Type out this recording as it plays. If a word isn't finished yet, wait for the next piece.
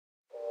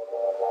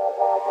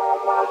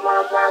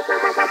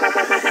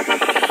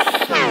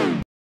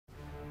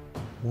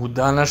U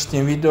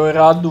današnjem video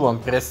radu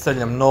vam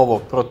predstavljam novo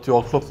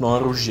protivoklopno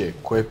oružje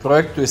koje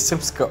projektuje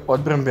srpska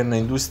odbrambena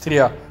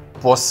industrija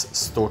POS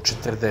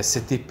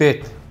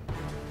 145.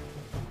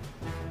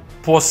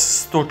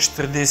 POS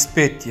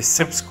 145 je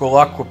srpsko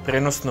lako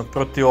prenosno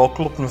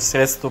protivoklopno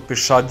sredstvo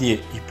pešadije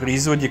i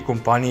proizvod je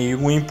kompanije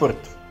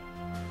Yugoimport.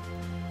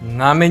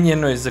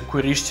 Namenjeno je za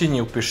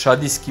korišćenje u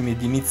pešadijskim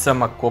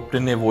jedinicama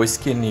kopnene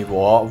vojske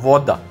nivoa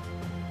voda.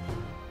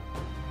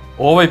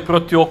 Ovaj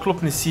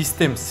protivoklopni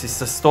sistem se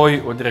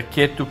sastoji od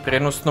rakete u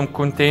prenosnom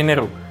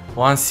kontejneru,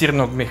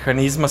 lansirnog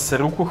mehanizma sa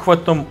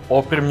rukohvatom,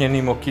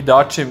 opremljenim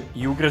okidačem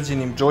i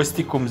ugrađenim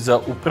džojstikom za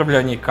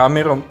upravljanje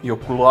kamerom i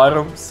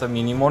okularom sa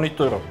mini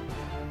monitorom.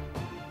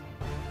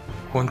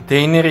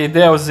 Kontejner je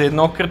deo za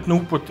jednokratnu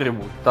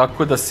upotrebu,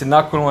 tako da se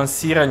nakon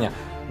lansiranja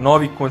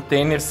novi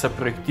kontejner sa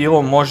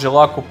projektilom može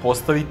lako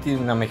postaviti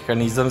na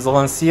mehanizam za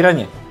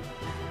lansiranje.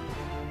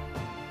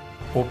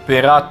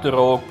 Operator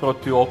ovog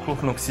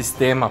protivoklopnog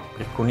sistema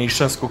preko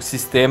nišanskog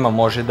sistema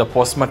može da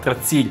posmatra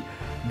cilj,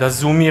 da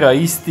zoomira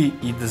isti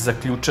i da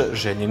zaključa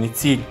željeni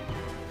cilj.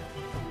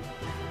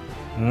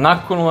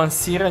 Nakon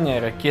lansiranja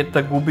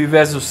raketa gubi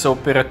vezu sa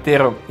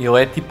operaterom i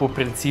leti po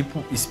principu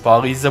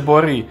ispali i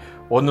zaboravi,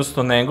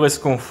 odnosno na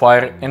engleskom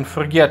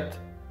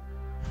Fire&Forget.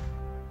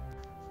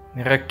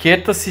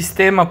 Raketa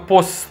sistema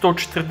POS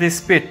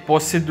 145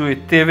 posjeduje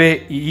TV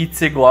i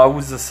IC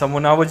glavu za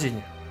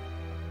samonavođenje.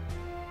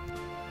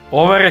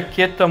 Ova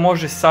raketa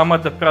može sama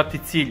da prati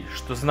cilj,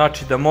 što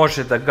znači da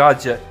može da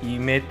gađa i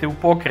mete u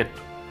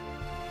pokretu.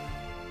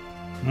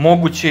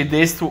 Moguće je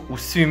dejstvo u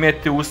svim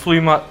meteo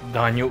uslovima,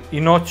 danju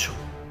i noću.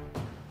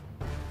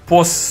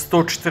 POS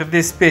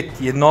 145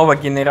 je nova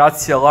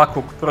generacija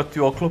lakog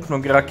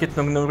protivoklopnog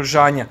raketnog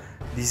naoružanja,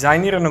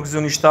 dizajniranog za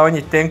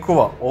uništavanje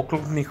tenkova,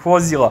 oklopnih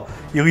vozila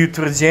ili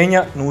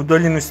utvrđenja na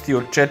udaljenosti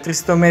od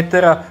 400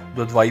 metara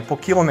do 2,5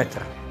 km.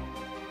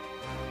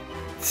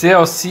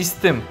 Ceo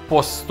sistem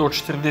POS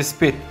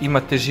 145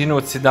 ima težinu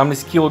od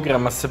 17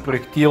 kg sa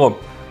projektilom,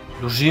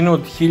 dužinu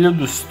od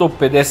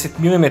 1150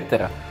 mm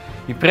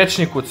i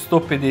prečnik od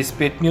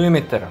 155 mm.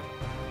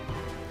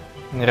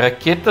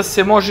 Raketa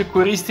se može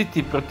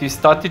koristiti protiv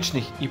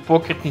statičnih i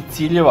pokretnih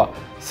ciljeva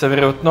sa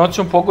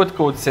verovatnoćom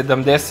pogotka od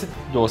 70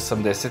 do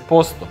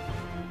 80%.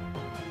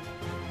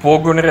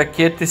 Pogon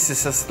rakete se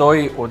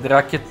sastoji od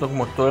raketnog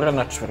motora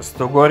na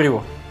čvrsto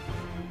gorivo.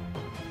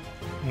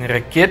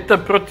 Raketa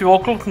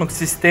protivoklopnog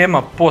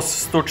sistema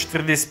POS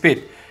 145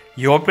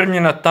 je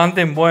opremljena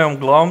tandem bojom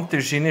glavom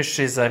težine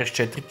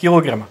 6,4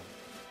 kg.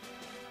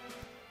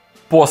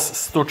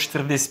 POS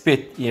 145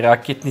 je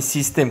raketni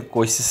sistem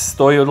koji se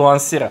sastoji od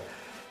lansera,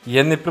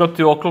 jedne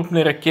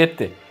protivoklopne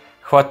rakete,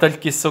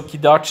 hvataljke sa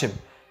okidačem,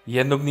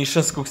 jednog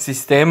nišanskog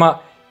sistema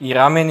i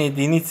ramene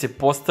jedinice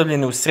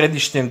postavljene u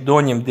središnjem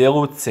donjem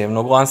delu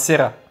cevnog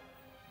lansera.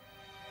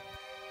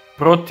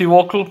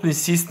 Protivoklopni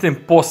sistem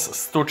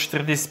POS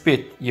 145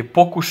 je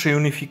pokušaj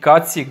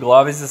unifikacije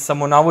glave za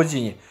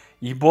samonavođenje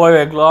i bojao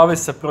je glave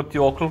sa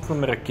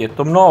protivoklopnom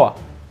raketom nova.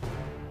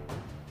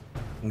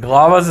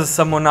 Glava za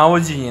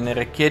samonavođenje na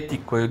raketi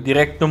koja je u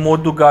direktnom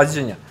modu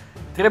gađanja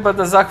treba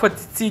da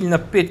zahvati cilj na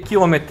 5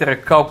 km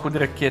kao kod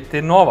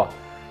rakete nova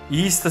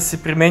i ista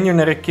se primenjuje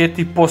na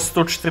raketi POS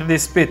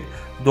 145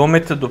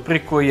 dometa do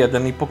preko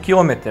 1,5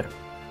 km.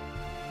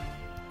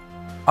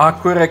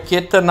 Ako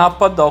raketa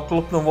napada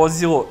oklopno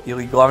vozilo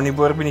ili glavni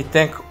borbeni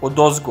tank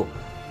odozgo,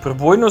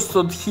 probojnost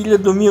od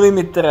 1000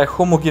 mm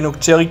homogenog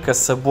čelika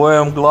sa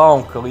bojavom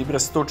glavom kalibra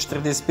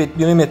 145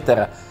 mm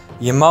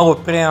je malo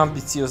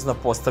preambiciozna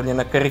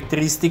postavljena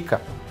karakteristika.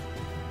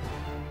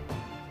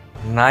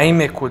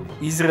 Naime, kod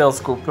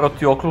izraelskog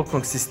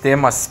protivoklopnog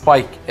sistema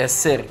Spike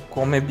SR,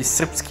 kome bi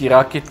srpski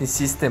raketni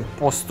sistem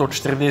POS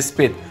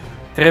 145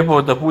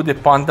 trebao da bude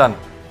pandan,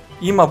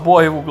 ima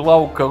bojevu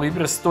glavu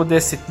kalibra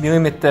 110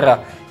 mm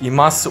i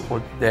masu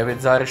od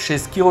 9,6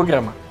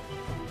 kg.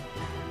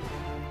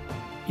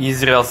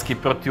 Izraelski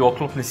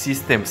protivoklopni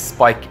sistem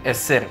Spike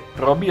SR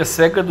probija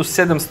svega do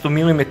 700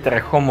 mm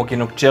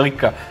homogenog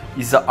čelika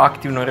iza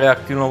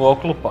aktivno-reaktivnog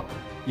oklopa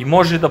i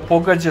može da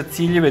pogađa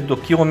ciljeve do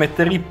 1,5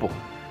 km,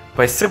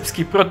 pa je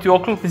srpski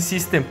protivoklopni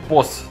sistem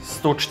POS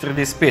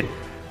 145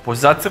 po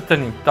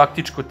zacrtanim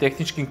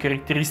taktičko-tehničkim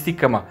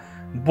karakteristikama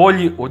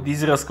bolji od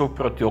izraelskog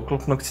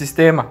protivoklopnog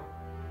sistema.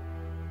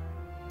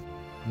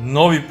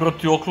 Novi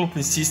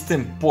protivoklopni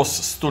sistem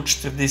POS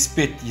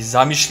 145 je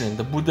zamišljen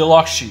da bude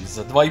lakši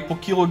za 2,5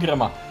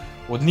 kg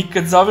od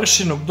nikad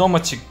završenog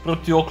domaćeg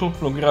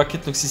protivoklopnog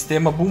raketnog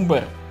sistema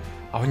Bumbar,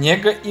 a od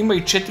njega ima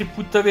i 4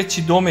 puta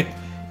veći domet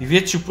i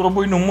veću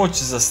probojnu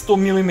moć za 100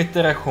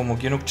 mm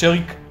homogenog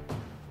čelika.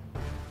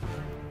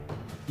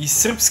 I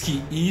srpski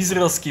i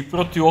izraelski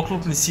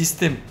protivoklopni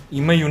sistem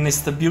imaju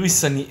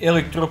nestabilisani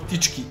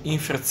elektrooptički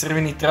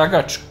infracrveni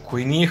tragač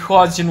koji nije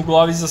hlađen u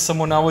glavi za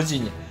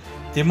samonavođenje,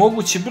 te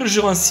moguće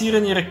brže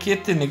lansiranje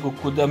rakete nego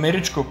kod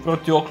američkog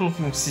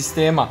protivoklopnog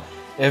sistema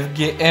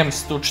FGM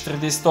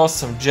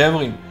 148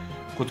 Javelin,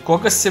 kod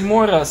koga se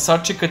mora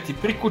sačekati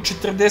preko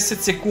 40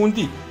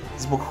 sekundi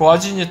zbog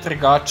hlađenja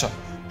tragača,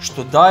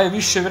 što daje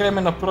više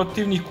vremena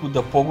protivniku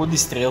da pogodi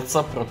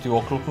strelca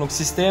protivoklopnog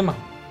sistema.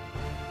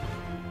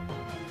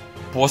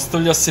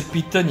 Postavlja se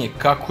pitanje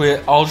kako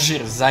je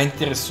Alžir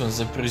zainteresovan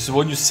za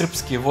proizvodnju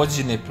srpske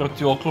vođene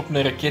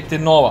protivoklopne rakete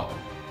Nova,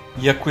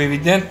 iako je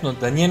evidentno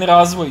da njen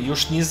razvoj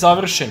još nije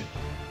završen,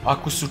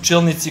 ako su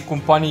čelnici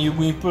kompanije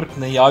Yugoimport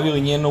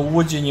najavili njeno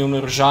uvođenje u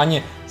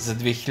naoružanje za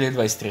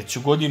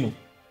 2023. godinu.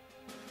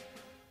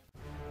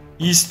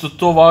 Isto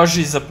to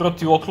važi za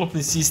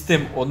protivoklopni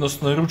sistem,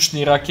 odnosno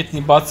ručni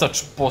raketni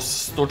bacač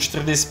POS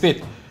 145,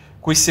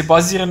 koji se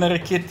bazira na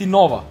raketi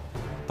Nova,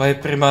 pa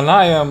je prema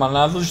najavama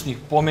nadležnih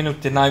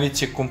pomenute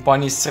najveće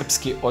kompanije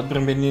srpske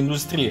odbrambene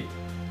industrije,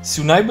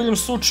 se u najboljem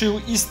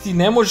slučaju isti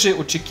ne može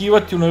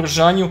očekivati u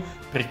naoružanju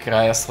pri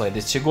kraja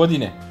sledeće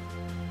godine.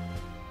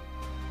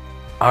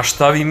 A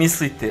šta vi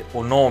mislite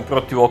o novom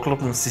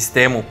protivoklopnom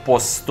sistemu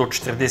POS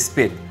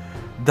 145?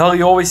 Da li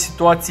je u ovoj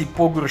situaciji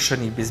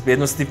pogoršanih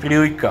bezbednosnih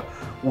prilika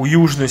u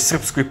južnoj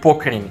srpskoj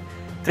pokrajini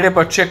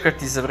treba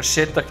čekati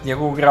završetak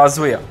njegovog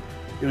razvoja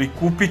ili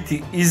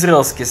kupiti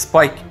izraelske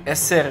Spike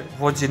SR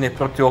vođene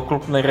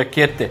protivoklopne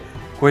rakete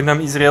koje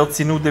nam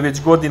Izraelci nude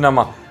već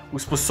godinama u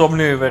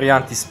sposobnijoj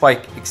varijanti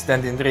Spike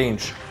Extended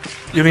Range,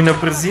 ili na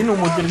brzinu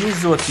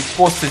modernizovati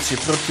postojeće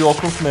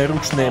protivoklopne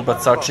ručne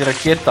bacače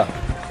raketa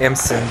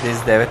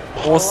M79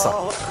 POS-a,